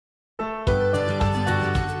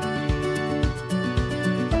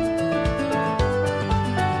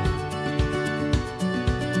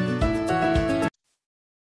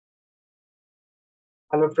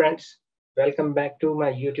Hello friends, welcome back to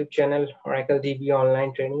my YouTube channel Oracle DB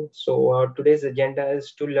Online Training. So today's agenda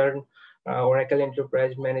is to learn Oracle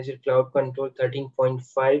Enterprise Manager Cloud Control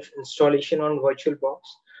 13.5 installation on VirtualBox.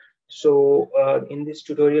 So in this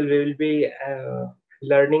tutorial we will be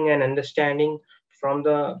learning and understanding from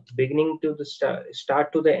the beginning to the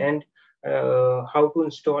start to the end how to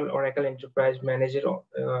install Oracle Enterprise Manager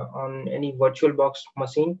on any VirtualBox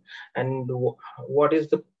machine, and what is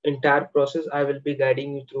the entire process. I will be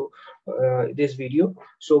guiding you through this video.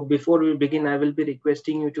 So before we begin, I will be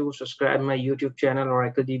requesting you to subscribe my YouTube channel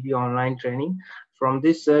Oracle DB Online Training. From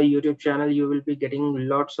this YouTube channel, you will be getting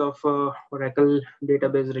lots of Oracle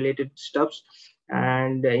database related stuffs.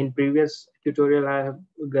 And in previous tutorial, I have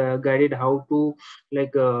guided how to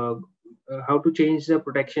how to change the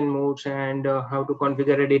protection modes and how to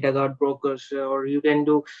configure a data guard brokers, or you can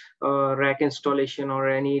do rack installation or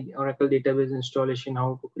any Oracle database installation,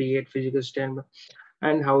 how to create physical standby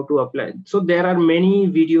and how to apply. So there are many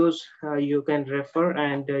videos you can refer,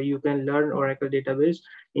 and you can learn Oracle database.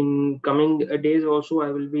 In coming days also,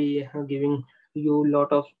 I will be giving you a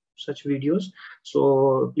lot of such videos.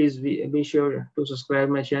 So please be sure to subscribe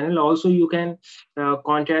my channel. Also, you can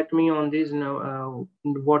contact me on these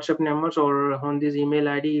WhatsApp numbers or on this email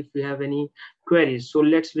ID if you have any queries. So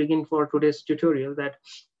let's begin for today's tutorial, that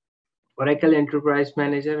Oracle Enterprise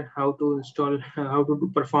Manager, how to install, how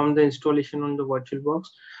to perform the installation on the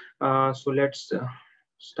VirtualBox. So let's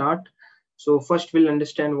start. So first we'll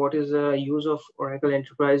understand what is the use of Oracle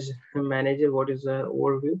Enterprise Manager, what is the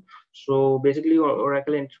overview. So basically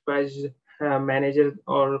Oracle Enterprise Manager,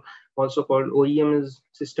 or also called OEM, is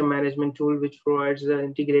system management tool which provides the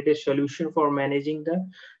integrated solution for managing the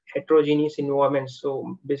heterogeneous environment.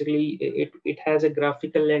 So basically it has a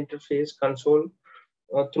graphical interface console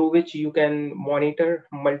through which you can monitor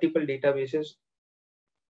multiple databases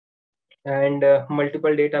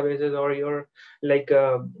or your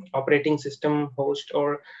operating system host,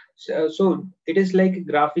 or so it is like a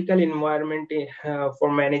graphical environment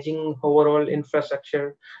for managing overall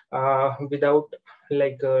infrastructure without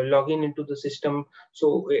logging into the system.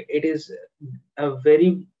 So it is a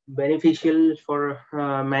very beneficial for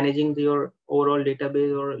managing your overall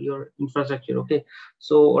database or your infrastructure. Okay,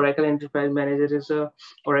 so Oracle Enterprise Manager is a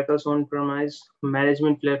Oracle's on-premise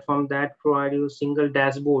management platform that provides you a single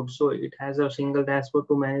dashboard. So it has a single dashboard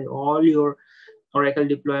to manage all your Oracle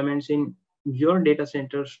deployments in your data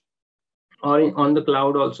centers or on the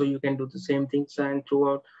cloud. Also, you can do the same things, and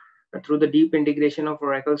through the deep integration of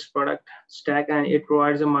Oracle's product stack, and it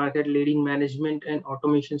provides a market-leading management and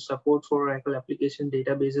automation support for Oracle application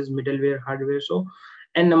databases, middleware, hardware. So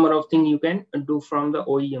n number of things you can do from the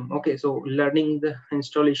OEM. Okay, so learning the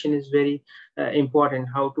installation is very important.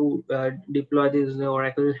 How to deploy this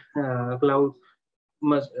Oracle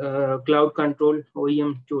cloud control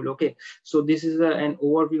OEM tool. Okay, so this is an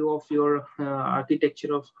overview of your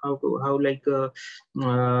architecture of how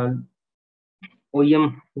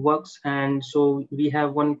OEM works. And so we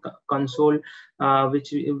have one console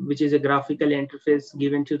which is a graphical interface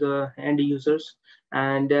given to the end users,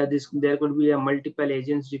 and there could be a multiple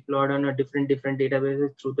agents deployed on a different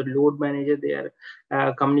databases. Through the load manager, they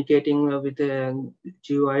are communicating with a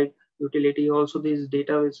GUI utility. Also, this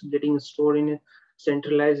data is getting stored in a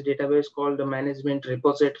centralized database called the management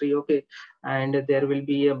repository. Okay, and there will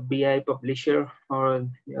be a BI publisher, or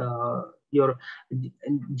your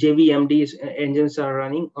JVMD's engines are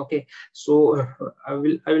running. Okay, so I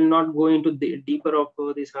will not go into the deeper of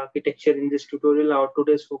this architecture in this tutorial. Our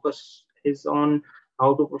today's focus is on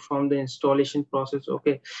how to perform the installation process.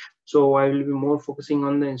 Okay, so I will be more focusing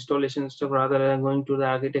on the installation stuff rather than going to the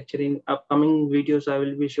architecture. In upcoming videos, I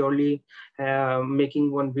will be surely making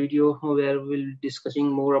one video where we'll discussing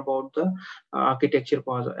more about the architecture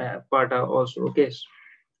part also. Okay,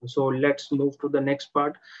 so let's move to the next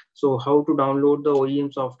part. So how to download the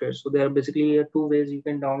OEM software. So there are basically two ways you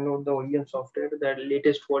can download the OEM software. The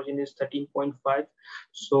latest version is 13.5.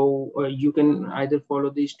 So you can either follow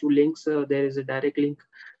these two links. There is a direct link.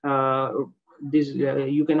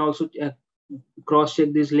 You can also cross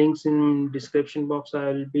check these links in description box. I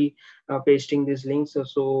will be pasting these links.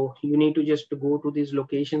 So you need to just go to these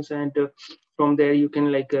locations, and from there you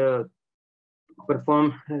can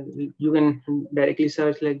perform. You can directly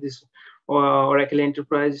search like this Oracle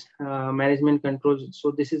Enterprise Management Controls. So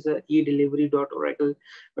this is a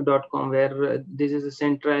edelivery.oracle.com, where this is a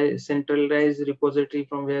centralized repository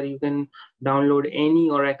from where you can download any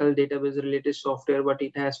Oracle database related software, but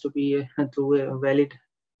it has to be through a valid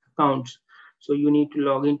account. So you need to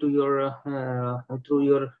log into your through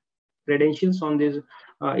your credentials on this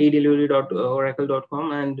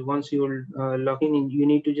edelivery.oracle.com, and once you will log in, you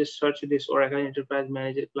need to just search this Oracle Enterprise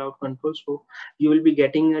Manager Cloud Control. So you will be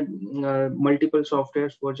getting multiple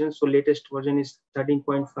software versions. So latest version is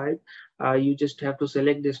 13.5. You just have to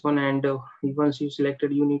select this one, and once you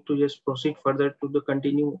selected, you need to just proceed further to the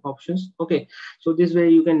continue options. Okay, so this way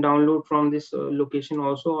you can download from this location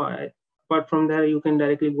also. Apart from there, you can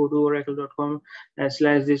directly go to oracle.com /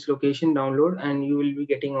 this location, download, and you will be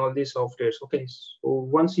getting all these softwares. Okay, so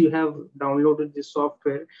once you have downloaded this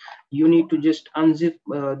software, you need to just unzip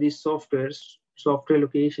these software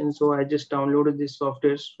location. So I just downloaded this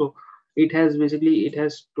software. So it has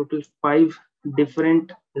total 5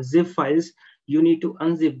 different zip files. You need to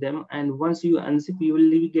unzip them, and once you unzip, you will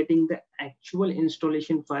be getting the actual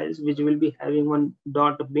installation files, which will be having one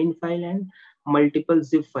 .bin file and multiple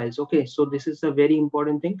zip files. Okay, so this is a very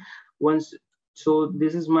important thing. So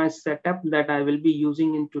this is my setup that I will be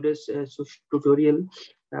using in today's tutorial.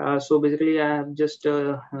 So basically, I have just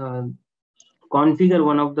configure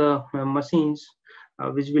one of the machines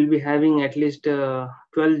which will be having at least 12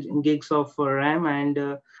 gigs of RAM and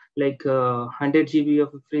 100 GB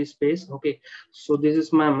of free space. Okay, so this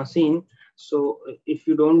is my machine. So if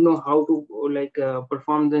you don't know how to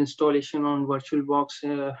perform the installation on VirtualBox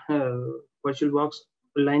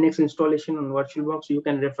Linux installation on VirtualBox, you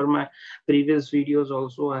can refer my previous videos.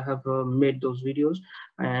 Also, I have made those videos,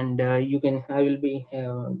 and I will be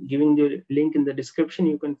giving the link in the description.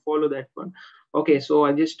 You can follow that one. Okay, so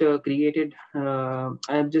I just I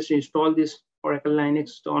have just installed this Oracle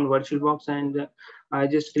Linux on VirtualBox, and I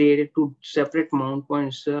just created 2 separate mount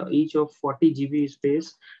points, each of 40 GB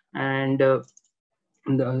space, and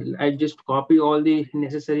I just copy all the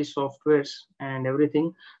necessary softwares and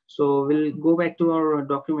everything. So we'll go back to our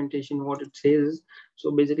documentation, what it says.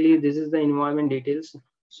 So basically, this is the environment details.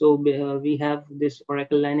 So we have this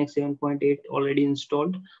Oracle Linux 7.8 already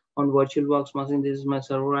installed on VirtualBox machine. This is my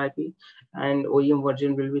server IP, and OEM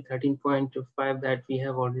version will be 13.5 that we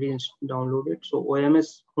have already downloaded. So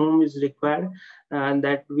OMS home is required, and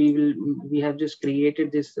that we have just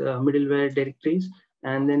created this middleware directories,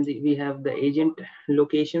 and then we have the agent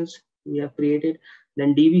locations we have created.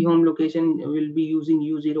 Then DB home location will be using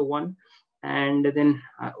U01, and then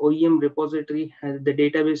OEM repository, the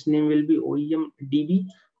database name will be OEM DB.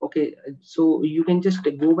 Okay, so you can just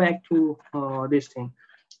go back to this thing.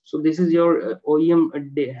 So this is your OEM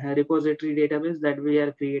repository database that we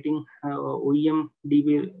are creating, OEM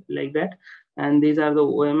DB like that, and these are the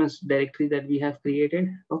OMS directory that we have created.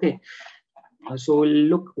 Okay, so we'll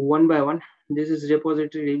look one by one. This is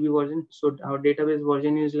repository DB version. So our database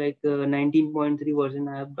version is like 19.3 version.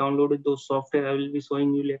 I have downloaded those software. I will be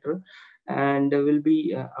showing you later, and we'll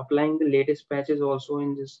be applying the latest patches also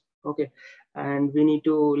in this. Okay, and we need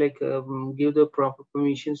to give the proper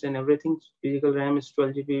permissions and everything. Physical RAM is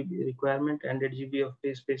 12 GB requirement, 100 GB of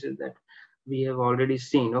free spaces that we have already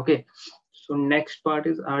seen. Okay, so next part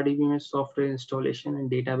is RDBMS software installation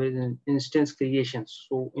and database and instance creation.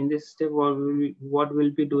 So in this step, what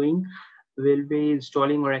we'll be doing, we'll be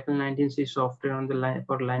installing Oracle 19c software on the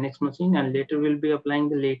for Linux machine, and later we'll be applying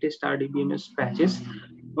the latest RDBMS patches.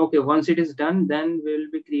 Okay, once it is done, then we'll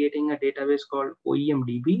be creating a database called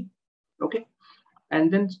OEMDB. Okay, and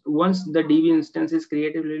then once the DB instance is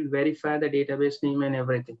created, we'll verify the database name and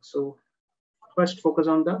everything. So first focus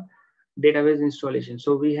on the database installation.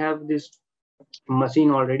 So we have this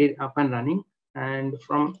machine already up and running, and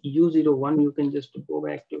from U01 you can just go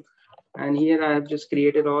back to, and here I have just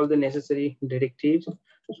created all the necessary directives.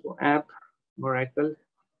 So app Oracle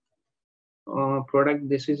product,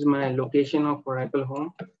 this is my location of Oracle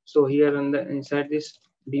home. So here on the inside this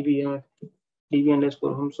DB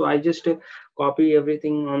underscore home, so I just copy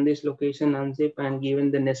everything on this location, unzip, and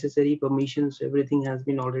given the necessary permissions, everything has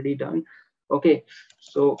been already done. Okay,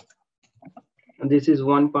 so this is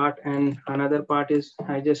one part, and another part is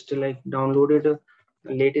I just downloaded a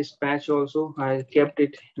latest patch also. I kept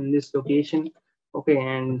it in this location. Okay,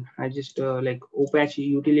 and I just opatch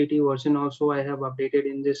utility version also I have updated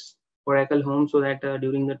in this Oracle home, so that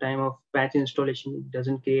during the time of patch installation it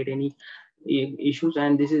doesn't create any issues.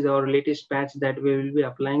 And this is our latest patch that we will be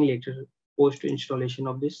applying later post installation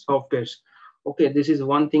of these softwares. Okay, this is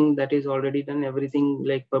one thing that is already done. Everything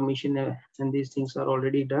like permission and these things are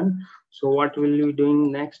already done. So what we'll be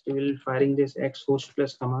doing next, we'll firing this x host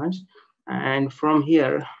plus commands, and from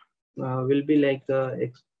here we'll be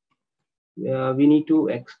we need to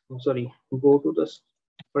go to the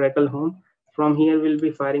Oracle home. From here we'll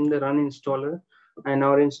be firing the run installer, and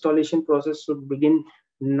our installation process should begin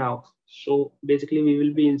now. So basically we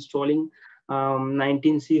will be installing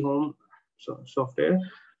 19c home software.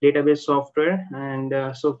 database software, and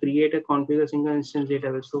so create a configure single instance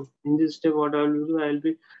database. So in this step, what I will do, I will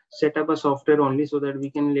be set up a software only so that we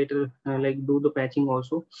can later like do the patching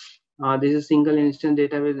also. This is single instance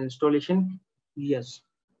database installation. Yes.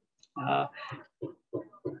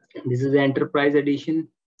 This is the enterprise edition,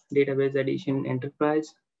 database edition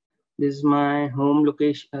enterprise. This is my home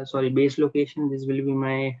location, base location. This will be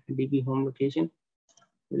my DB home location.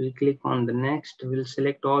 We'll click on the next. We'll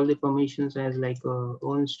select all the permissions as like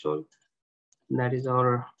O install. That is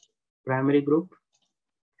our primary group.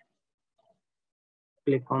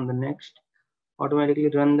 Click on the next. Automatically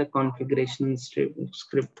run the configuration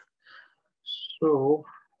script. So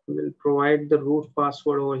we'll provide the root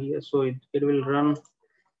password over here. So it will run.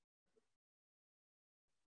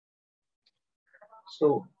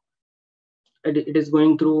 So it is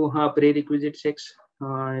going through prerequisite checks.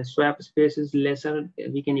 Swap space is lesser.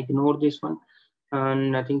 We can ignore this one.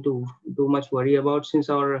 Nothing to do much worry about since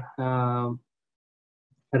our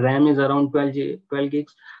RAM is around 12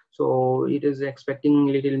 gigs. So it is expecting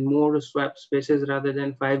little more swap spaces rather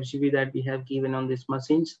than 5 GB that we have given on these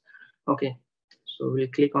machines. Okay, so we'll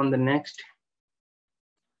click on the next.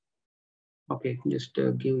 Okay, just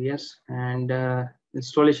give yes, and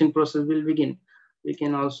installation process will begin. We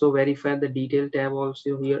can also verify the detail tab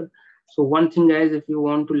also here. So one thing, guys, if you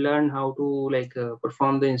want to learn how to like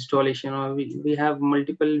perform the installation, or we have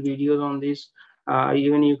multiple videos on this.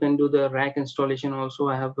 Even you can do the rack installation also.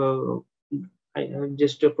 I have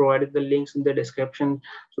just provided the links in the description.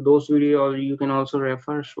 So those videos you can also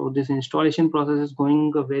refer. So this installation process is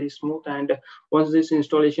going very smooth. And once this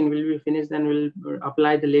installation will be finished, then we'll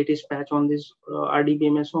apply the latest patch on this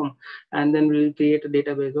RDBMS home, and then we'll create a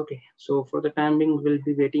database. Okay. So for the time being, we'll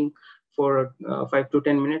be waiting for 5 to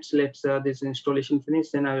 10 minutes. Let's this installation finish,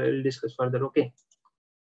 then I will discuss further. Okay.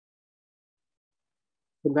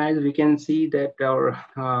 So guys, we can see that our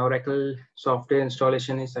Oracle software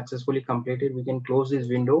installation is successfully completed. We can close this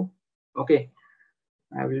window. Okay,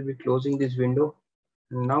 I will be closing this window.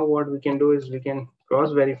 And now what we can do is we can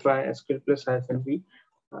cross verify SQLPLUS -v.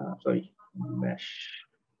 Bash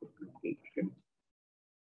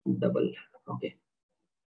double. Okay,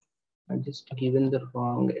 I just given the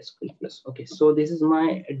wrong SQLPLUS. Okay, so this is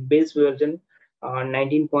my base version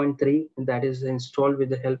 19.3 that is installed with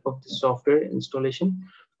the help of the software installation.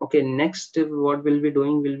 Okay, next what we'll be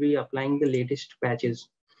doing, we'll be applying the latest patches.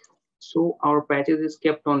 So our patches is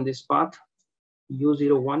kept on this path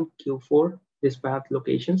U01 Q4, this path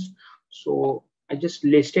locations. So I just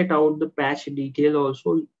listed out the patch detail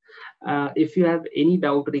also. If you have any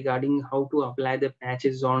doubt regarding how to apply the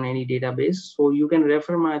patches on any database, so you can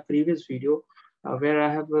refer my previous video where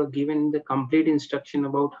I have given the complete instruction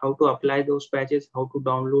about how to apply those patches, how to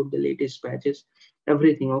download the latest patches,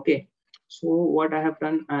 everything. Okay. So what I have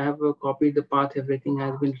done, I have copied the path, everything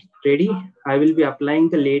has been ready. I will be applying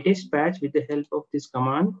the latest patch with the help of this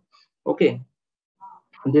command. Okay.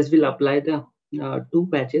 This will apply the two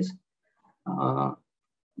patches.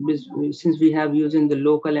 Since we have using the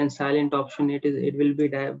local and silent option, it will be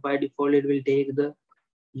by default, it will take the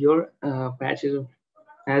your patches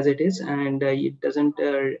as it is, and it doesn't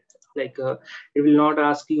it will not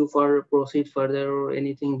ask you for proceed further or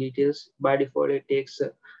anything details. By default, it takes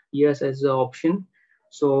yes as the option.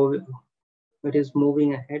 So it is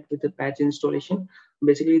moving ahead with the patch installation.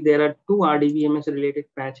 Basically, there are two RDBMS related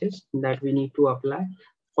patches that we need to apply.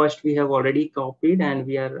 First, we have already copied and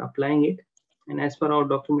we are applying it. And as per our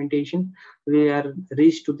documentation, we are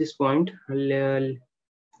reached to this point. We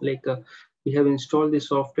have installed the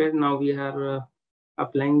software. Now we are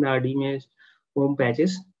applying the RDBMS home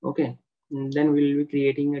patches. Okay. And then we'll be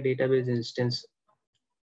creating a database instance.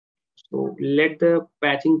 So let the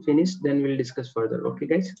patching finish, then we'll discuss further. Okay,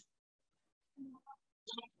 guys.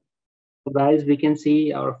 So guys, we can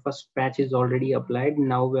see our first patch is already applied.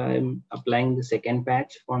 Now I'm applying the second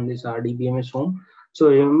patch on this RDBMS home. So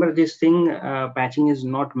remember this thing, patching is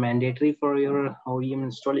not mandatory for your OEM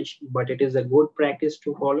installation, but it is a good practice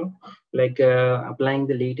to follow, like applying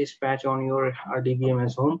the latest patch on your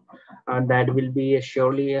RDBMS home. That will be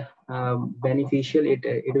surely beneficial.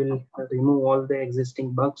 It will remove all the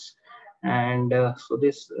existing bugs. And so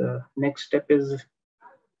this next step is,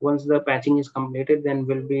 once the patching is completed, then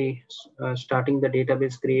we'll be starting the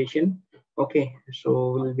database creation. Okay,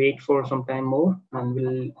 so we'll wait for some time more and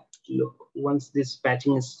we'll look once this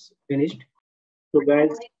patching is finished. So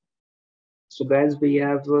guys, we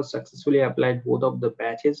have successfully applied both of the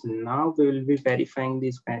patches. Now we will be verifying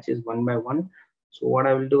these patches one by one. So what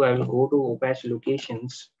I will do, I will go to patch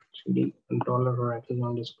locations, cd controller Oracle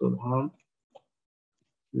underscore home,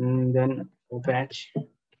 and then patch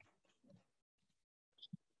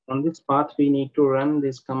On this path, we need to run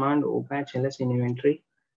this command opatch ls inventory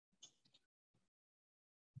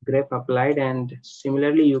grep applied, and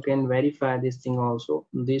similarly you can verify this thing also.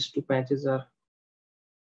 These two patches are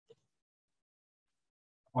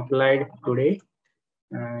applied today,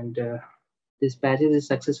 and this patch is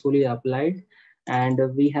successfully applied, and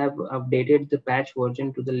we have updated the patch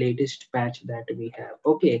version to the latest patch that we have.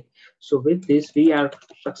 Okay, so with this we are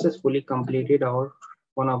successfully completed our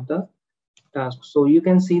one of the tasks. So you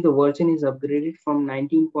can see the version is upgraded from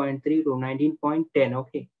 19.3 to 19.10.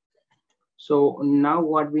 Okay, so now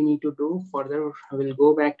what we need to do further, we'll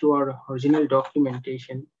go back to our original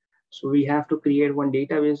documentation. So we have to create one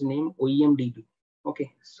database name OEM DB.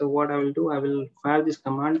 Okay, so what I will do, I will fire this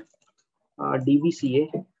command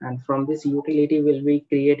dbca, and from this utility we'll be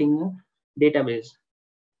creating a database.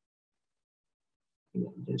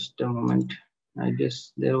 Just a moment, I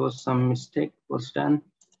guess there was some mistake was done.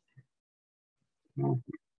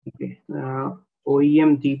 Okay,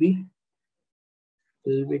 OEM DB,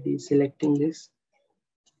 we'll be deselecting this.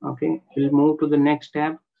 Okay, we'll move to the next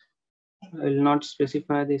tab. I will not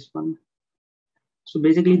specify this one. So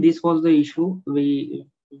basically this was the issue. We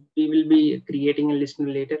will be creating a listener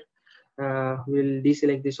later. We'll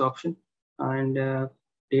deselect this option, and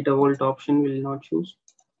data vault option will not choose.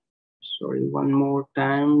 Sorry, one more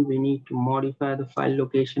time, we need to modify the file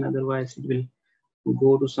location, otherwise it will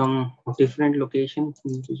go to some different location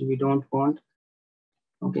which we don't want.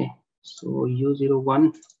 Okay, so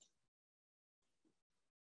U01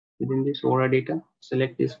 within this Aura data,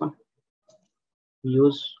 select this one,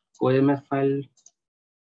 use OMF file,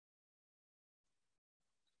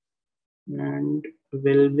 and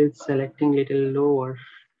we'll be selecting little lower.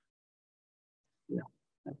 Yeah,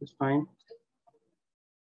 that is fine.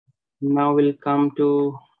 Now we'll come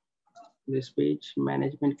to this page,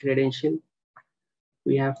 management credential.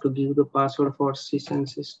 We have to give the password for sysn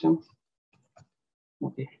system.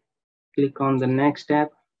 Okay, click on the next tab,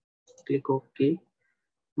 click OK.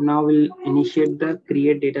 Now we'll initiate the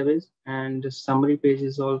create database, and the summary page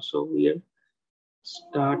is also here.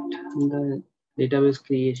 Start the database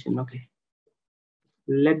creation. Okay,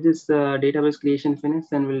 let this database creation finish,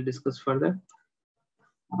 then we'll discuss further.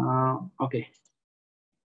 Okay,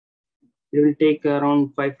 it will take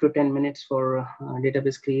around 5 to 10 minutes for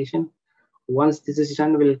database creation. Once this is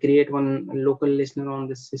done, we'll create one local listener on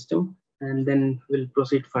this system, and then we'll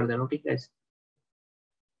proceed further. Okay, guys.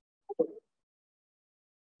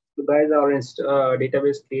 So guys, our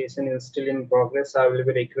database creation is still in progress. I will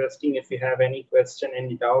be requesting, if you have any question,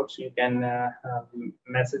 any doubts, you can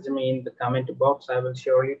message me in the comment box. I will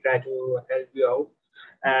surely try to help you out.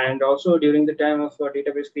 And also during the time of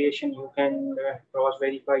database creation, you can cross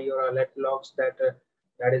verify your alert logs that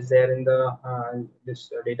that is there in the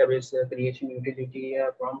this database creation utility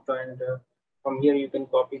prompt, and from here you can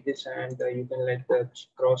copy this, and you can let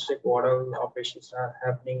cross check what all operations are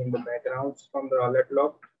happening in the background from the alert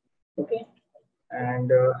log. Okay,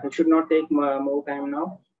 and it should not take more time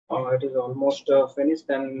now. It is almost finished,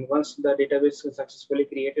 and once the database is successfully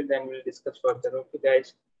created, then we'll discuss further. Okay,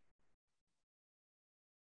 guys.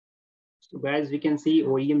 So guys, we can see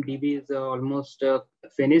OEM DB is almost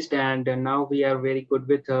finished, and now we are very good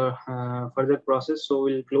with further process. So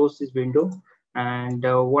we'll close this window, and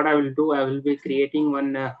what I will do, I will be creating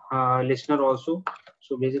one listener also.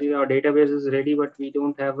 So basically our database is ready, but we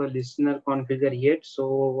don't have a listener configure yet. So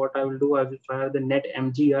what I will do, I will fire the net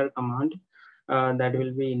mgr command that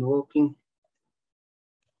will be invoking,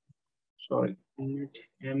 sorry, net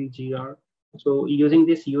mgr. So using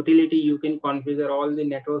this utility, you can configure all the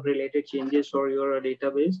network related changes for your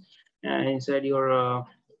database inside your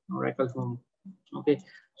Oracle home. Okay,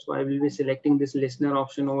 so I will be selecting this listener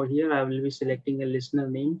option over here. I will be selecting a listener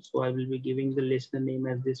name. So I will be giving the listener name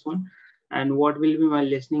as this one. And what will be my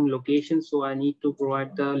listening location? So I need to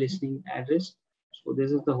provide the listening address. So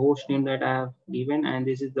this is the host name that I have given, and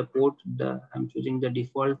this is the port. I'm choosing the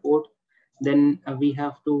default port. Then we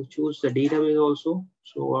have to choose the database also.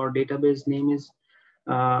 So our database name is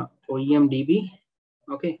OEM DB.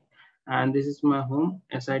 Okay, and this is my home.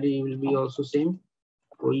 SID will be also same,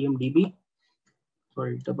 OEM DB.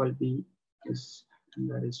 Sorry, double B is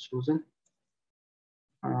that is chosen.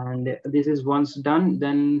 And this is once done,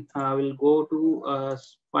 then we'll go to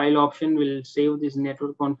file option. We'll save this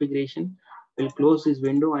network configuration. We'll close this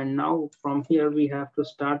window, and now from here we have to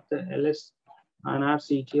start the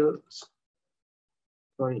LSNRCTL.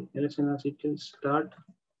 Sorry, LSNRCTL start.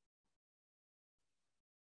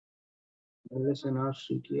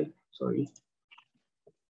 LSNRCTL. Sorry.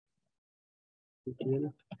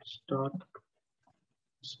 CTL start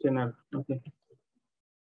scanner. Okay.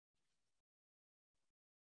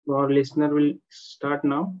 Our listener will start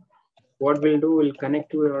now. what we'll do, we'll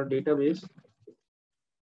connect to our database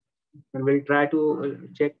and we'll try to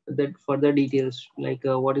check that further details like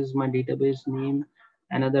what is my database name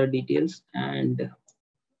and other details. And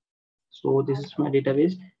so this is my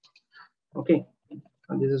database. Okay,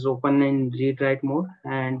 this is open in read write mode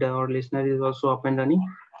and our listener is also up and running.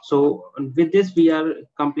 So with this we are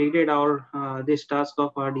completed our this task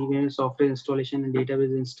of our DBMS software installation and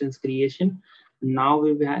database instance creation. Now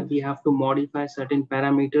we have to modify certain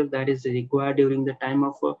parameters that is required during the time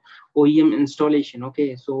of OEM installation.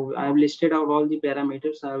 Okay, so I've listed out all the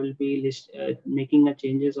parameters. I will be making a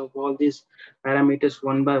changes of all these parameters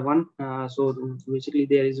one by one. So basically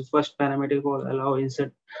there is a first parameter called allow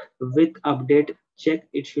insert with update check.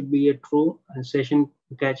 It should be a true. Session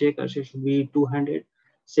cache should be 200.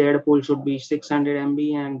 Shared pool should be 600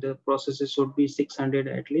 MB and the processes should be 600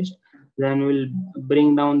 at least. Then we'll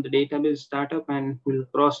bring down the database startup and we'll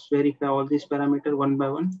cross verify all these parameters one by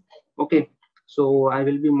one. Okay, so I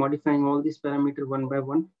will be modifying all these parameters one by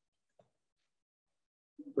one.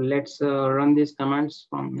 Let's run these commands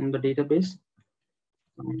from in the database.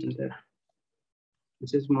 And,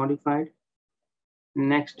 this is modified.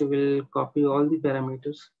 Next, we'll copy all the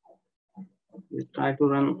parameters. We'll try to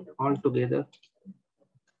run all together.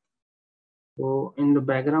 So in the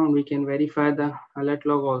background, we can verify the alert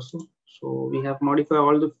log also. So we have modified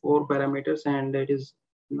all the 4 parameters and it is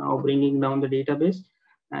now bringing down the database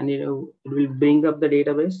and it will bring up the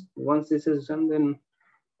database. Once this is done, then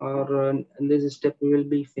our this step will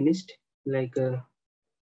be finished, like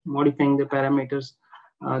modifying the parameters.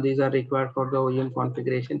 These are required for the OEM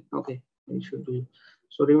configuration. Okay, it should be.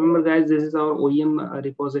 So remember guys, this is our OEM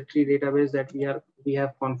repository database that we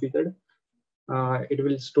have configured. It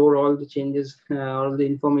will store all the changes, all the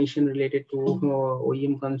information related to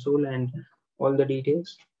OEM console and all the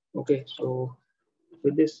details. Okay, so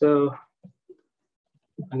with this,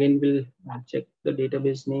 again, we'll check the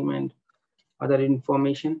database name and other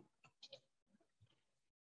information.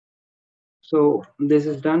 So this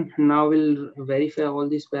is done. Now we'll verify all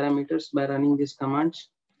these parameters by running these commands.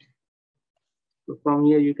 So from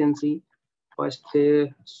here, you can see first, so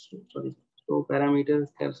parameter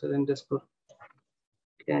cursor underscore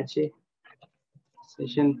cache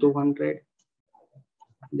session 200.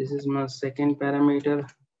 This is my second parameter.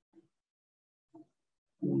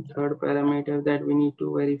 Third parameter that we need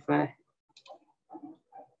to verify.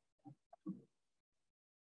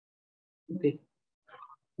 Okay.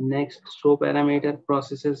 Next, show parameter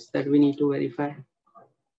processes that we need to verify.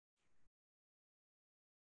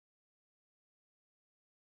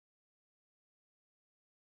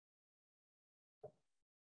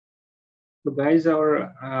 So guys,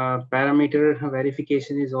 our parameter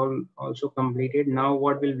verification is also completed. Now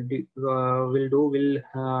what we'll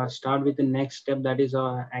start with the next step, that is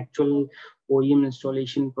our actual OEM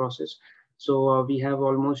installation process. So we have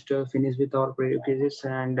almost finished with our prerequisites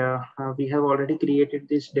and we have already created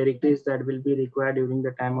these directories that will be required during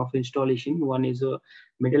the time of installation. One is a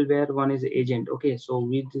middleware, one is agent. Okay, so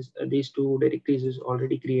with these 2 directories is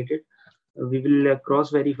already created. We will cross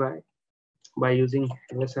verify by using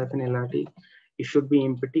ls-lrt. It should be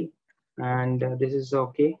empty and this is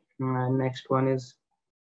okay. Next one is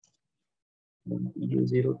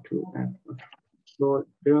U02. So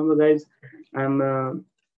remember guys,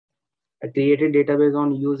 I created database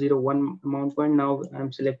on U01 mount point. Now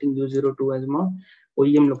I'm selecting U02 as my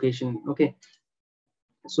OEM location. Okay,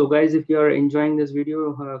 so guys, if you are enjoying this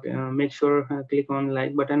video, make sure click on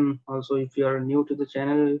like button. Also, if you are new to the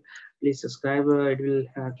channel, please subscribe. It will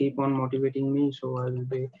keep on motivating me, so I will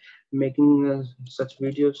be making such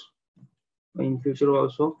videos in future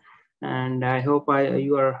also. And I hope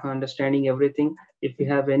you are understanding everything. If you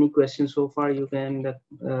have any questions so far, you can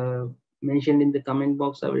mention in the comment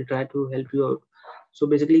box. I will try to help you out. So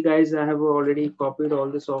basically guys, I have already copied all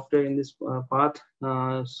the software in this path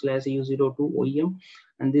 /U02 OEM,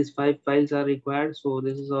 and these 5 files are required. So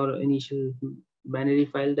this is our initial binary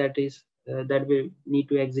file that we need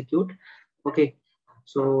to execute. Okay,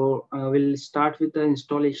 so we'll start with the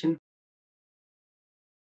installation.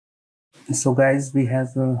 So guys, we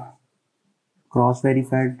have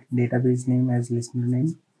cross-verified database name as listener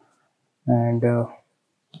name, and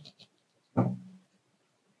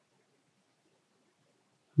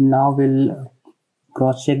now we'll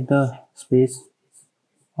cross-check the space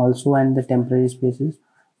also and the temporary spaces.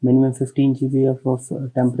 Minimum 15 GB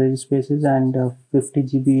of temporary spaces and 50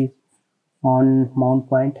 GB on mount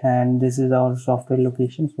point, and this is our software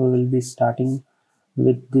location. So we'll be starting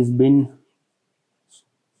with this bin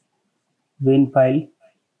file.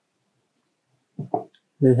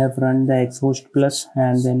 We have run the XHostPlus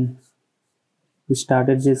and then we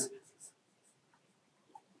started this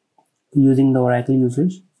using the Oracle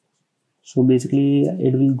usage. So basically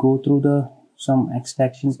it will go through the some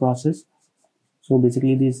extraction process. So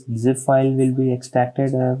basically this zip file will be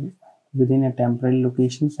extracted within a temporary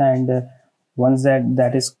locations, and once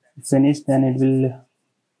that is finished, then it will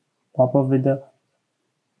pop up with the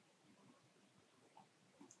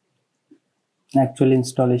actual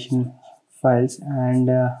installation files. And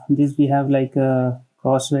this we have like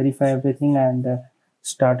cross verify everything and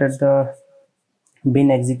started the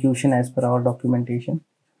bin execution as per our documentation.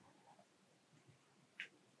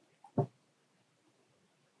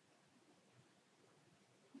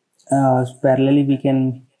 Parallelly we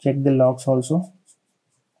can check the logs also.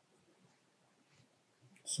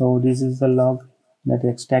 So this is the log that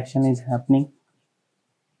extraction is happening,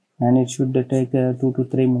 and it should take 2 to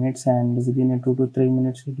 3 minutes, and within a 2 to 3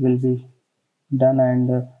 minutes it will be done,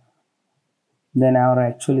 and then our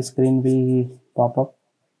actual screen will pop up.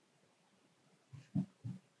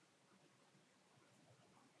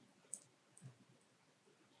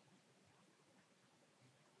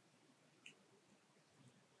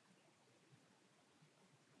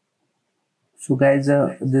 So guys,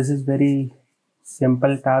 this is very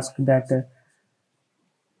simple task that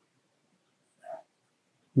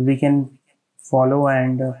we can follow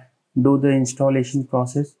and do the installation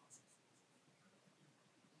process.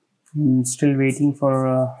 Still waiting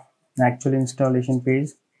for actual installation page.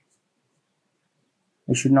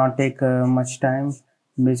 It should not take much time.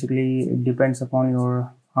 Basically it depends upon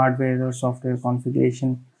your hardware or software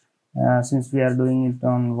configuration. Since we are doing it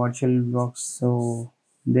on VirtualBox, so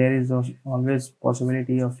there is always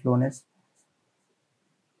possibility of slowness.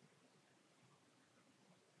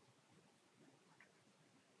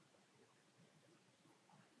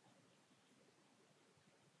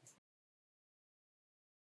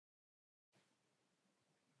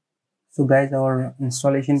 So guys, our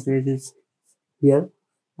installation page is here,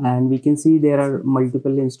 and we can see there are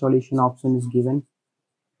multiple installation options given.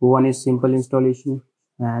 One is simple installation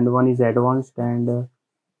and one is advanced, and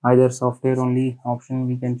either software only option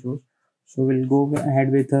we can choose. So we'll go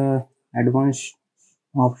ahead with advanced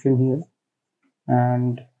option here,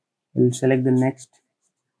 and we'll select the next.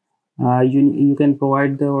 You can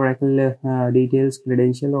provide the Oracle details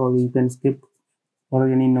credential, or you can skip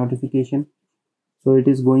for any notification. So it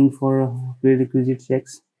is going for prerequisite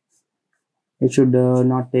checks. It should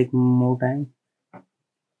not take more time.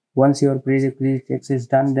 Once your prerequisite checks is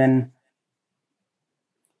done, then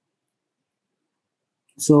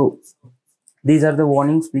so these are the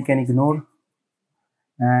warnings we can ignore.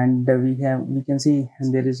 And we can see,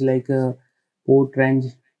 and there is like a port range.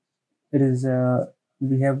 It is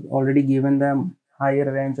we have already given them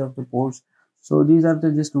higher range of the ports. So these are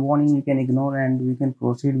the just warning we can ignore, and we can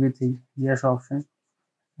proceed with the yes option.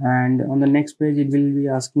 And on the next page it will be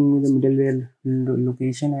asking me the middleware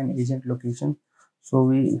location and agent location. So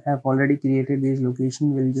we have already created this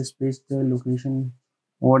location. We'll just paste the location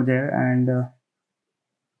over there, and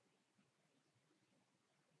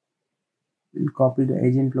we'll copy the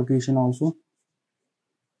agent location also.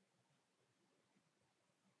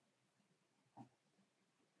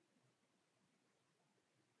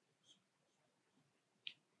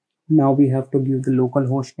 Now we have to give the local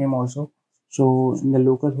host name also. So in the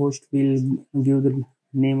local host we'll give the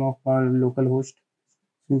name of our local host,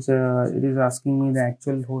 since it is asking me the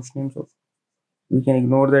actual host name, so we can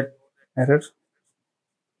ignore that error.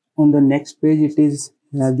 On the next page it is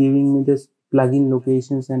giving me this plugin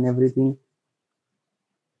locations and everything.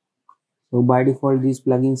 So by default these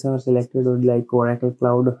plugins are selected, or like Oracle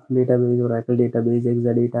Cloud Database, Oracle Database,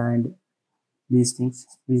 Exadata, and these things.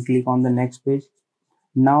 We click on the next page.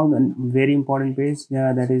 Now the very important page,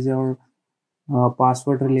 that is our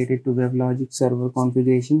password related to WebLogic server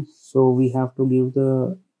configuration. So we have to give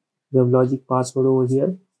the WebLogic password over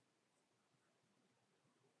here.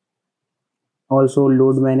 Also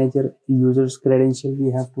load manager users credential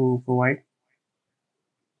we have to provide.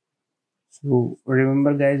 So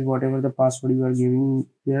remember guys, whatever the password you are giving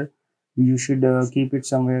here, you should keep it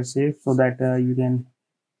somewhere safe, so that you can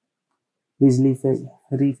easily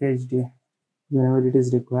refetch whenever it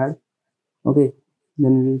is required. Okay,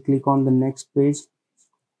 then we click on the next page.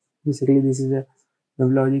 Basically this is a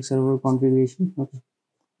WebLogic server configuration. Okay,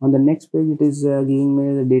 on the next page it is giving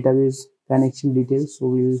me the database connection details. So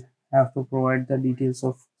we'll have to provide the details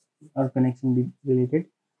of our connection related.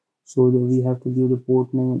 So we have to give the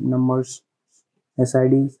port name, numbers,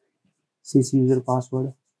 SID, sys user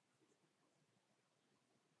password.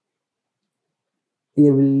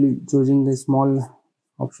 Here we'll be choosing the small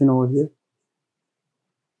option over here.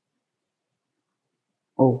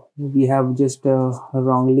 Oh, we have just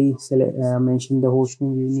wrongly mentioned the host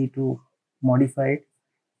name. We need to modify it.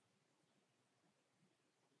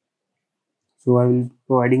 So I will be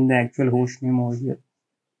providing the actual host name over here.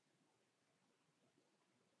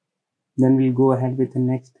 Then we'll go ahead with the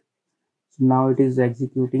next. So now it is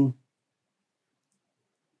executing.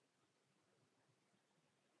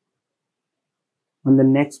 On the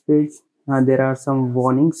next page, there are some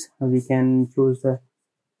warnings. We can choose the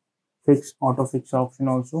auto fix option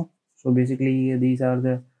also. So basically, these are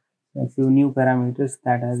the a few new parameters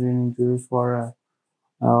that has been introduced for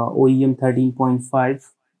OEM 13.5,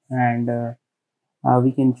 and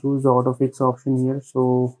we can choose the auto fix option here.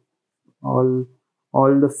 So all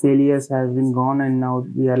all the failures has been gone, and now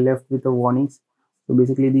we are left with the warnings. So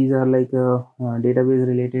basically, these are like database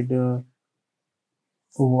related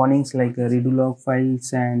warnings, like redo log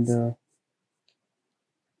files and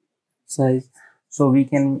size. So we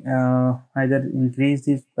can either increase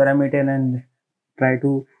this parameter and try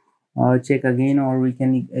to check again, or we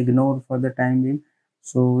can ignore for the time being.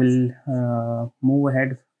 So we'll move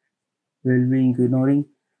ahead. We'll be ignoring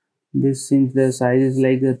this since the size is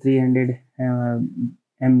like 300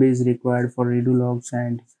 MB is required for redo logs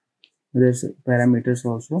and there's parameters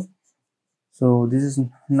also. So this is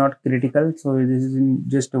not critical. So this is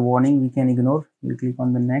just a warning we can ignore. We click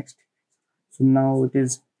on the next. So now it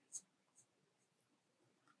is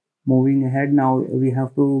moving ahead. Now we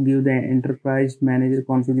have to give the enterprise manager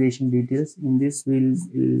configuration details. In this,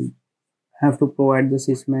 we'll have to provide the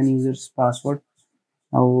sysman user's password.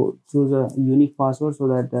 Now choose a unique password so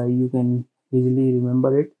that you can easily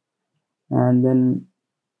remember it. And then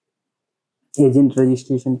agent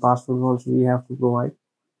registration password also we have to provide.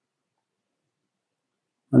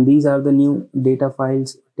 And these are the new data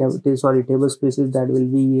files, table spaces that will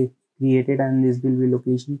be created, and this will be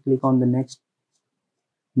location. Click on the next.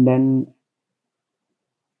 Then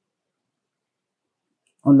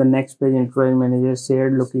on the next page, enterprise manager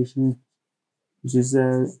shared location, which is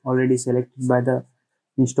already selected by the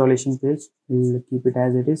installation page. We'll keep it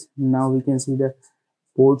as it is. Now we can see the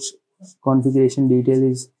ports configuration detail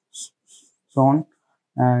is shown,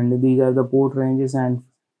 and these are the port ranges, and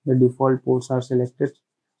the default ports are selected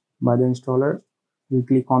by the installer. We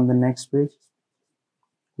click on the next page.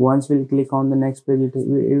 Once we'll click on the next page, it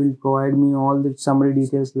will provide me all the summary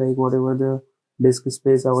details, like whatever the disk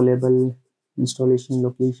space available, installation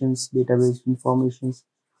locations, database informations.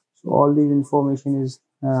 So all these information is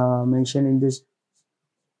mentioned in this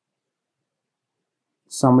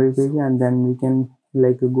summary page, and then we can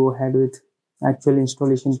like go ahead with actual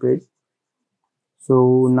installation page.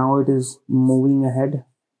 So now it is moving ahead.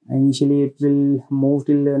 Initially it will move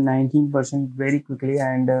till 19% very quickly,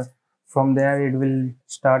 and from there it will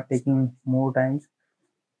start taking more time.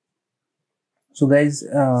 So guys,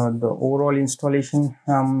 the overall installation,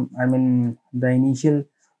 I mean the initial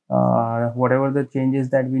whatever the changes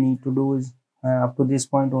that we need to do is up to this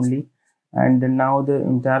point only, and now the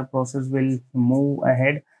entire process will move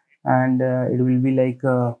ahead, and it will be like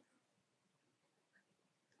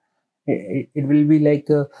it will be like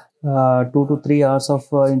 2 to 3 hours of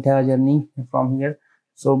entire journey from here.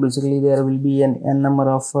 So basically there will be an number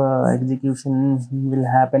of execution will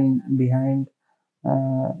happen behind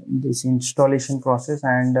this installation process,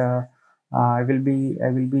 and I will be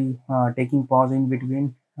taking pause in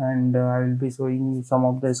between, and I will be showing you some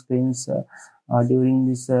of the screens during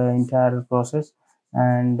this entire process.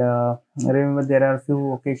 And remember, there are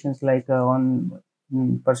few occasions like on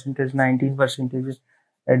percentage 19 percentages,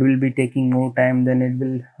 it will be taking more time, then it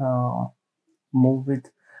will move with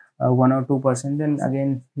 1 or 2%, then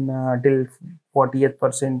again till 40th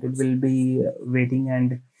percent it will be waiting,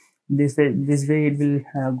 and this way it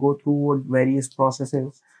will go through various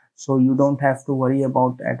processes, so you don't have to worry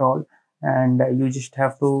about at all, and you just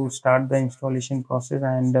have to start the installation process,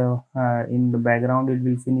 and in the background it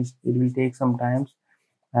will finish. It will take some time,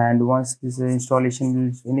 and once this installation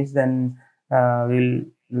is finished, then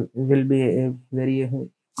will be a very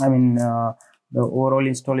I mean the overall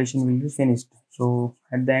installation will be finished. So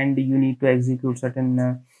at the end you need to execute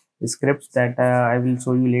certain scripts that I will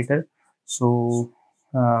show you later. So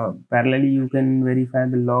parallelly you can verify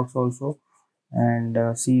the logs also,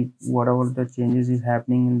 and see whatever the changes is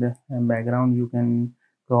happening in the background. You can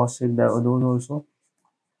cross check those also.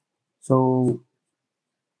 So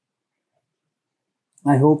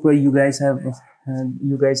I hope you guys are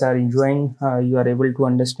enjoying. You are able to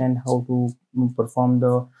understand how to perform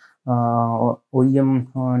the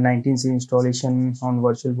OEM 19C installation on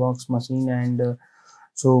VirtualBox machine, and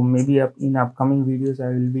so maybe in upcoming videos I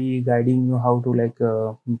will be guiding you how to like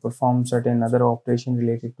perform certain other operation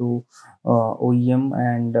related to OEM,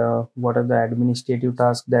 and what are the administrative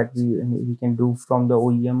tasks that we can do from the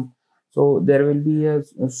OEM. So there will be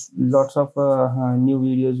lots of new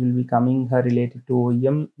videos will be coming related to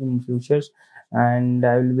OEM in futures, and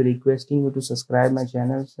I will be requesting you to subscribe my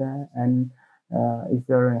channels, and if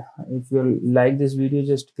you like this video,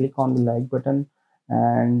 just click on the like button.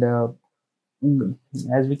 And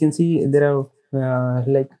as we can see, there are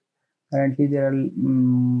currently there are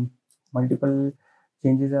multiple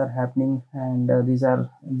changes are happening, and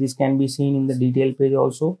these can be seen in the detail page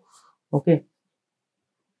also. Okay.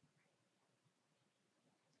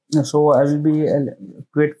 So I will be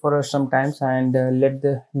quit for some times, and let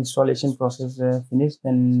the installation process finish.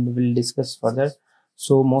 Then we'll discuss further.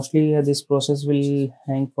 So mostly this process will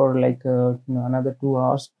hang for like another 2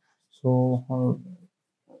 hours. So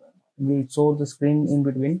we show the screen in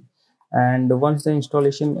between, and once the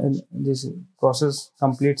installation this process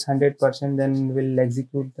completes 100%, then we'll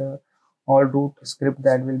execute the all root script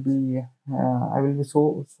that will be. I will be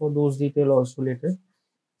show those detail also later.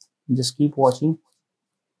 Just keep watching.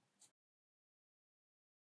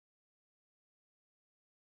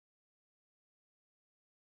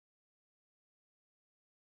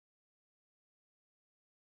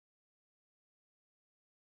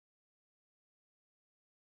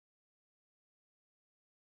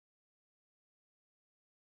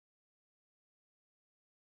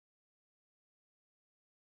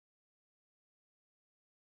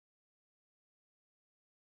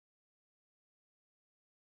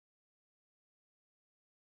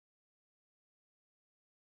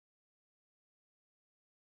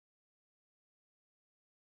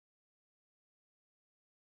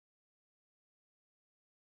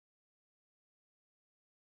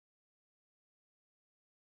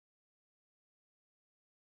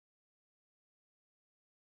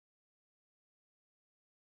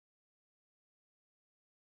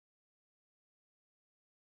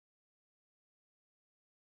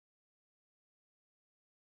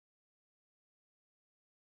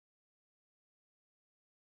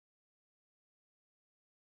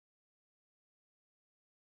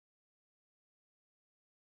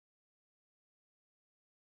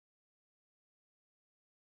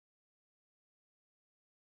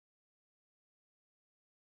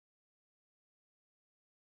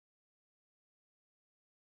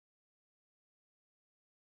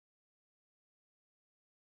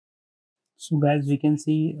 So guys, we can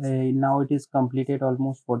see now it is completed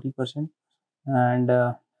almost 40%,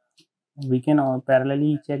 and we can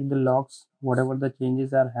parallelly check the logs, whatever the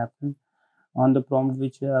changes are happening on the prompt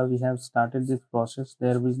which we have started this process.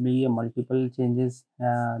 There will be a multiple changes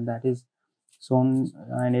that is shown,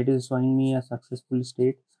 and it is showing me a successful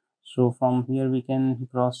state. So from here we can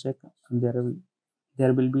cross check. There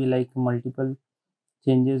will be like multiple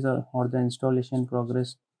changes, or the installation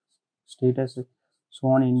progress status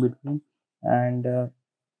shown in between, and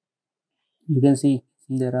you can see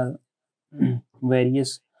there are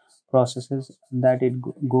various processes that it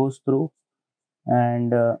goes through,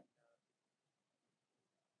 and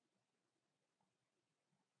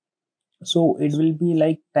so it will be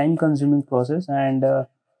like time consuming process. And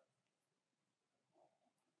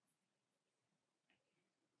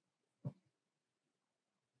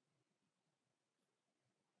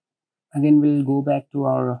again we'll go back to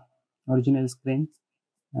our original screen,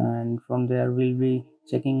 and from there we'll be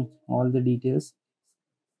checking all the details.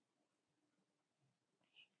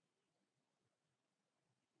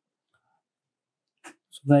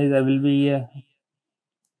 So guys, I will be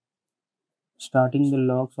starting the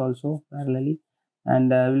logs also parallelly,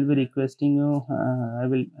 and I will be requesting you, I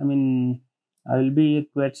will be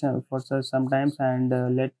quite for sometimes,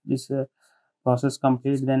 and let this process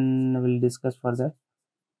complete, then we'll discuss further.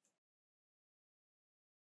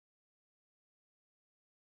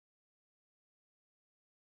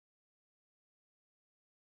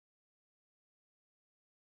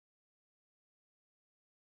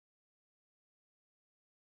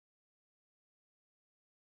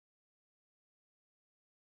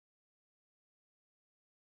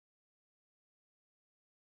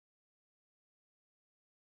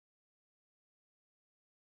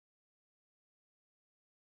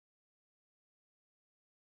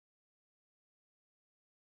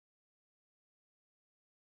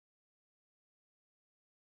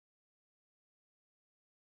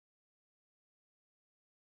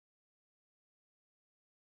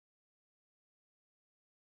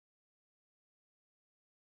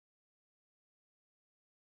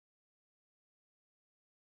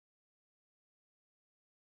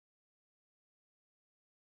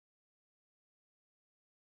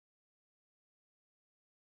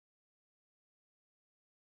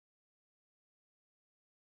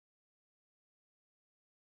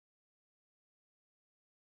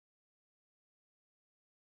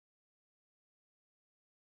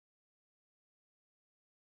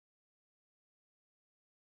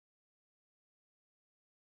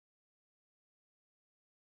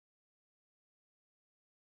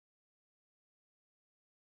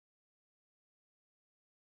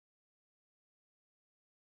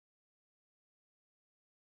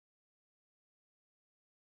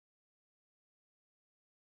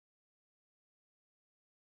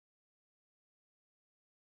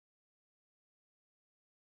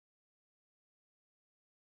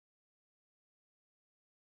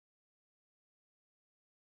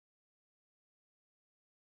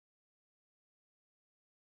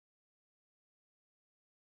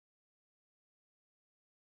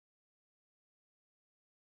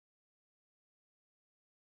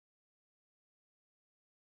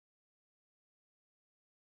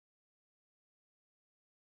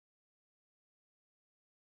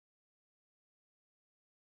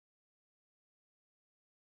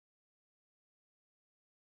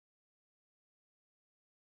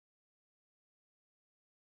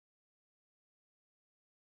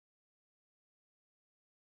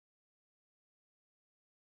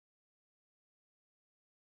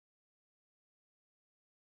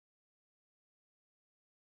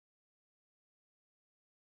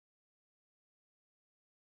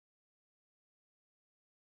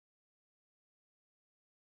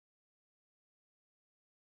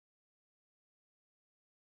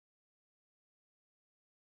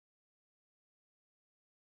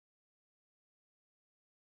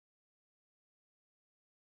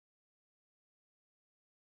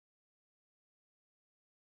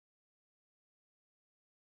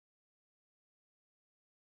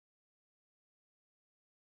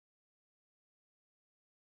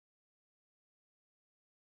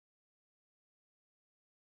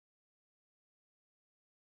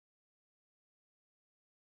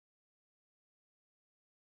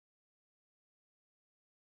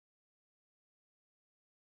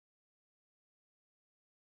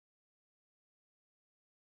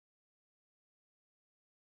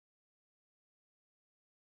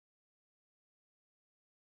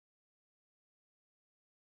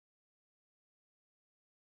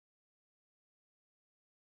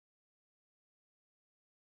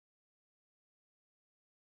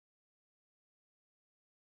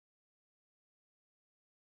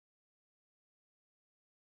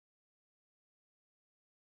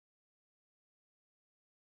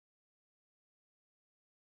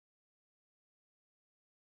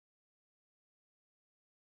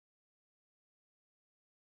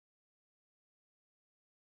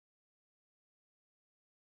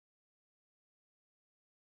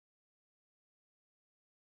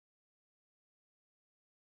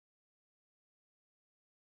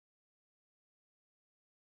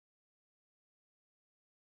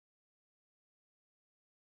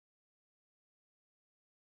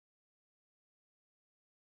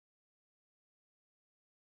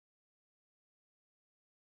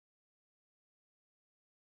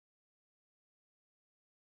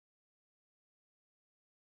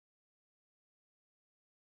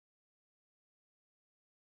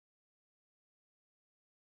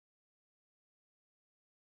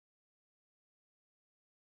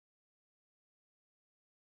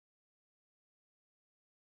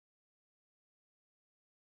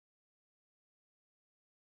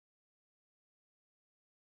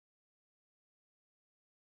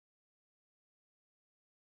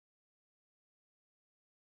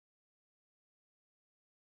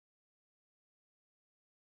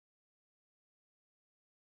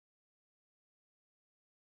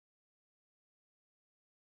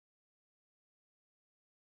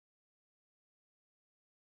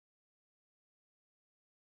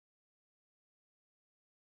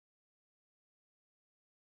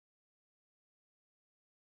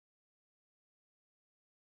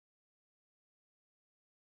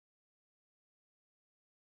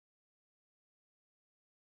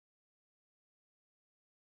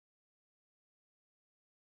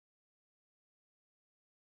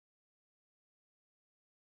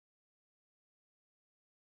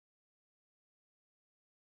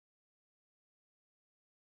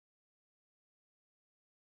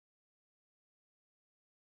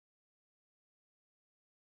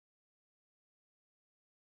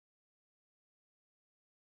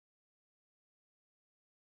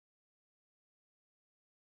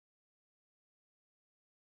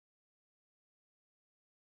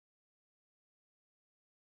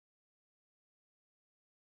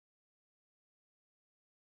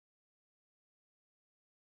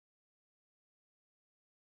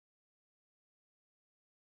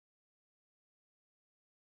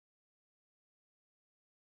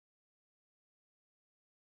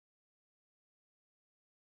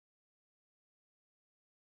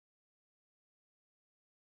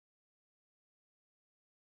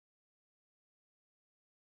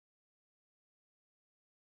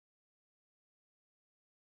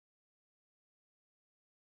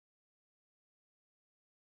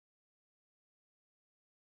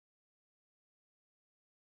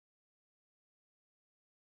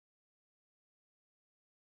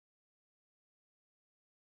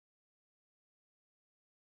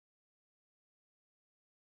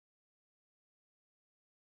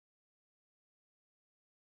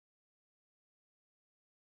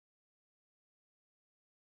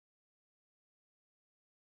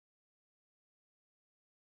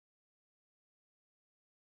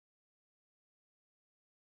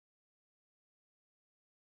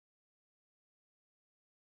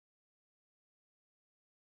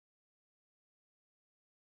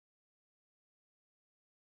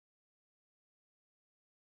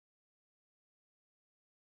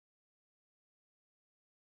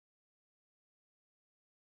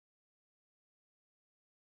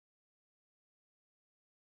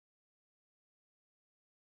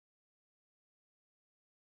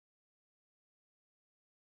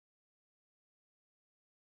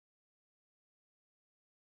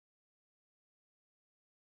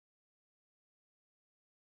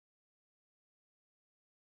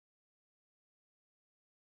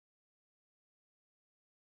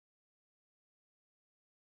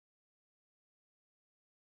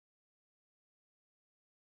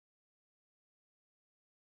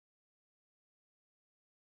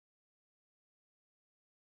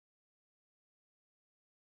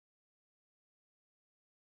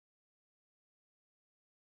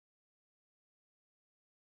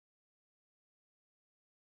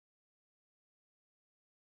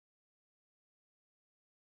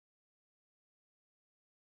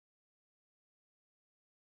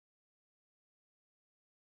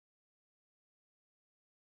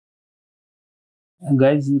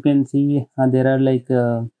 Guys, you can see there are like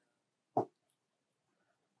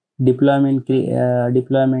deployment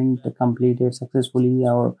completed successfully,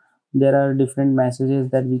 or there are different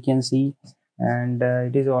messages that we can see, and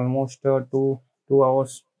it is almost 2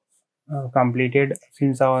 hours completed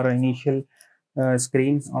since our initial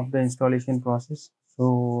screen of the installation process.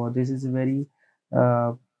 So this is a very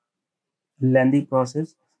uh, lengthy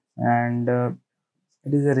process, and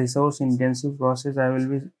it is a resource intensive process. I will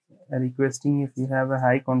be requesting, if you have a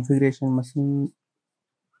high configuration machine,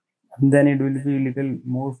 then it will be little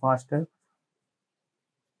more faster.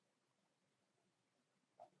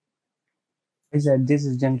 Is at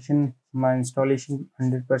this junction my installation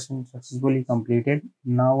 100% successfully completed.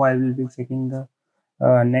 Now I will be checking the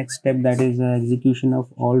next step, that is execution of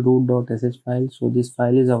all root.sh files. So this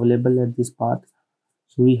file is available at this path,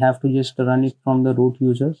 so we have to just run it from the root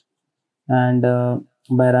users, and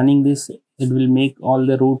by running this, it will make all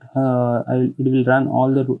the it will run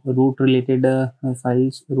all the root related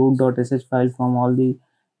files, root.sh file from all the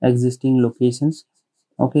existing locations.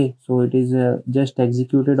 Okay, so it is just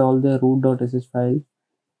executed all the root.sh file,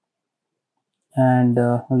 and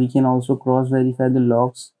we can also cross verify the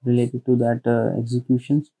logs related to that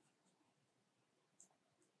executions.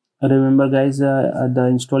 Remember guys, the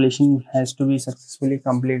installation has to be successfully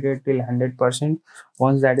completed till 100%.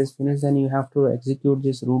 Once that is finished, then you have to execute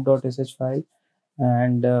this root.sh file,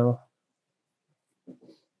 and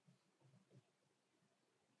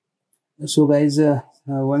so guys,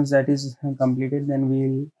 once that is completed, then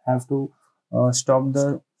we'll have to stop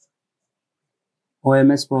the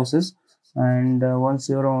OMS process. And once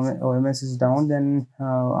your OMS is down, then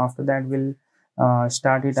after that we'll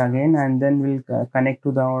start it again, and then we'll connect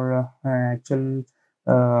to our actual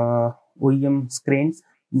OEM screen,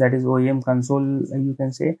 that is OEM console, you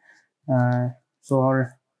can say. So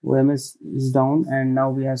our OMS is down, and now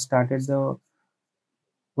we have started the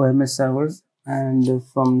OMS server, and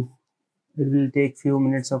from it will take few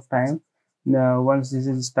minutes of time. Once this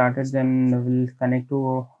is started, then we'll connect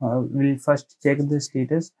to we'll first check the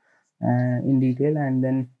status in detail, and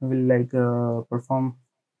then we'll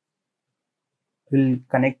we'll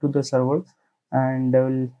connect to the server, and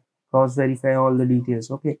we'll cross verify all the details.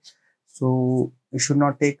 Okay, so it should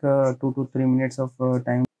not take 2 to 3 minutes of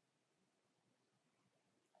time.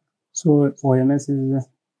 So OMS is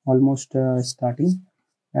almost starting,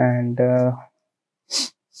 and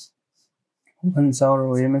once our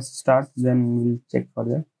OMS starts, then we'll check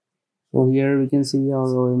further. So here we can see our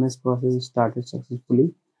OMS process started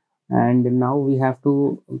successfully, and now we have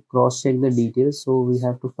to cross check the details. So we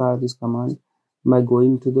have to fire this command by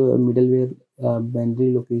going to the middleware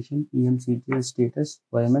binary location, emctl status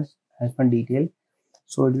OMS hyphen detail.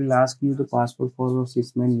 So it will ask you the password for the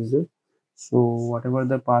sysman user. So whatever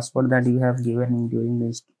the password that you have given during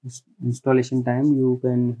the installation time, you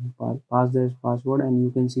can pass this password, and you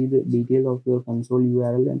can see the detail of your console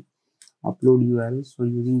URL and upload URL. So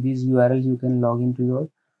using these URLs, you can log into your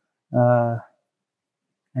uh,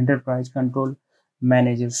 enterprise control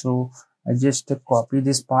manager. So I just copy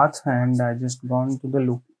this path, and I just gone to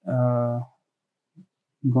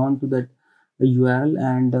that URL,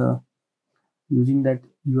 and using that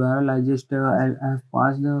URL, I have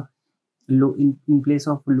passed the in place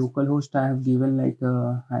of localhost, I have given like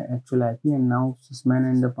actual IP, and now sysman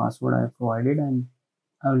and the password I have provided, and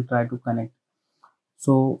I will try to connect.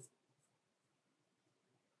 So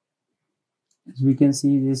as we can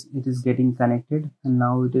see, this it is getting connected, and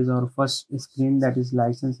now it is our first screen, that is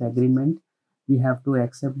license agreement. We have to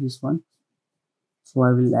accept this one, so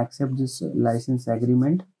I will accept this license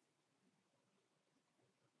agreement.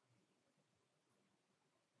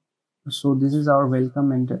 So this is our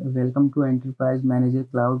welcome to enterprise manager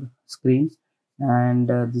cloud screen, and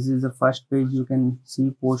this is the first page you can see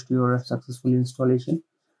post your successful installation,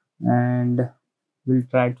 and we'll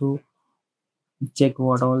try to check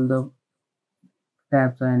what all the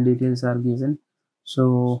tabs and details are given.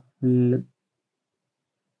 So we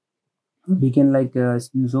can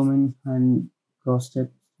zoom in and cross check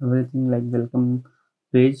everything, like welcome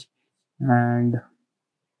page, and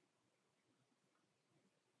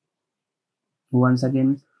once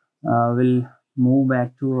again we'll move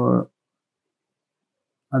back to our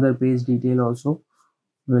other page detail also.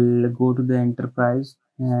 We'll go to the enterprise,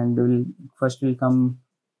 and we'll come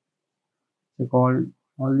check all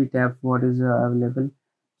the tabs what is available.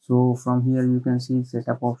 So from here you can see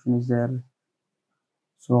setup option is there,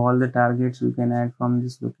 so all the targets you can add from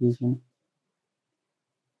this location.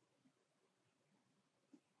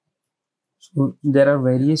 So there are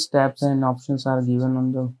various tabs and options are given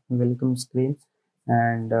on the welcome screen,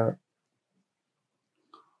 and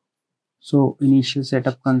so initial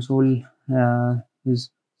setup console,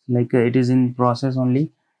 is like it is in process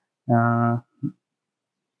only. uh,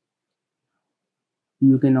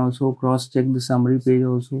 you can also cross check the summary page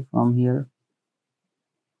also from here.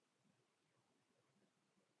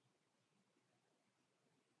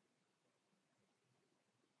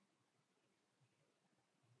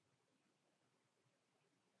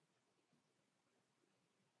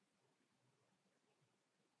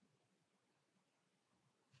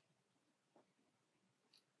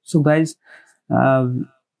 So guys, uh,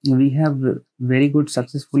 we have very good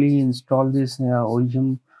successfully installed this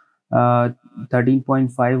OEM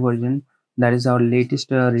 13.5 version. That is our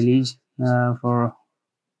latest release for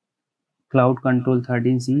Cloud Control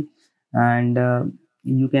 13c, and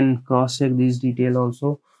you can cross check these detail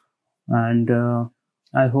also. And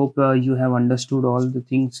I hope you have understood all the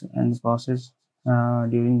things and the process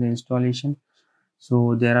during the installation.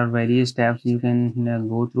 So there are various steps you can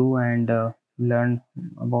go through and learn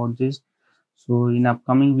about this. So in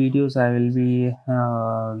upcoming videos I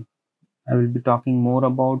will be talking more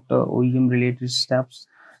about OEM related steps.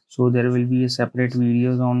 So there will be a separate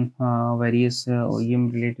videos on various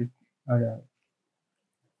OEM related uh,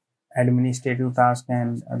 administrative tasks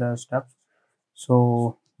and other stuff.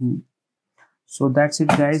 So so that's it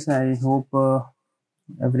guys. I hope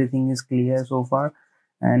everything is clear so far,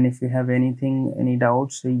 and if you have any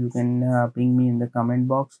doubts, you can ping me in the comment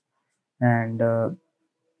box. And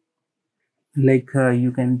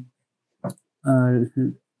you can uh,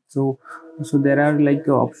 so so there are like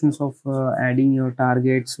options of adding your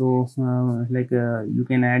target. So you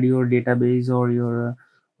can add your database or your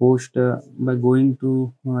host by going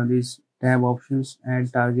to these tab options,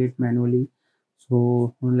 add target manually.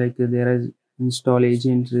 So there is install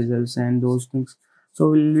agent results and those things.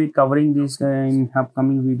 So we'll be covering this in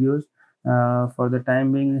upcoming videos. For the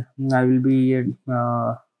time being, I will be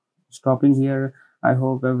stopping here. I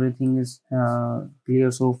hope everything is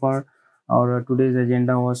clear so far. Our today's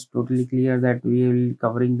agenda was totally clear that we will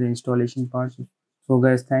covering the installation parts. So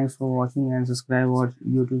guys, thanks for watching and subscribe our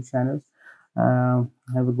YouTube channel.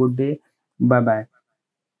 Have a good day. Bye bye.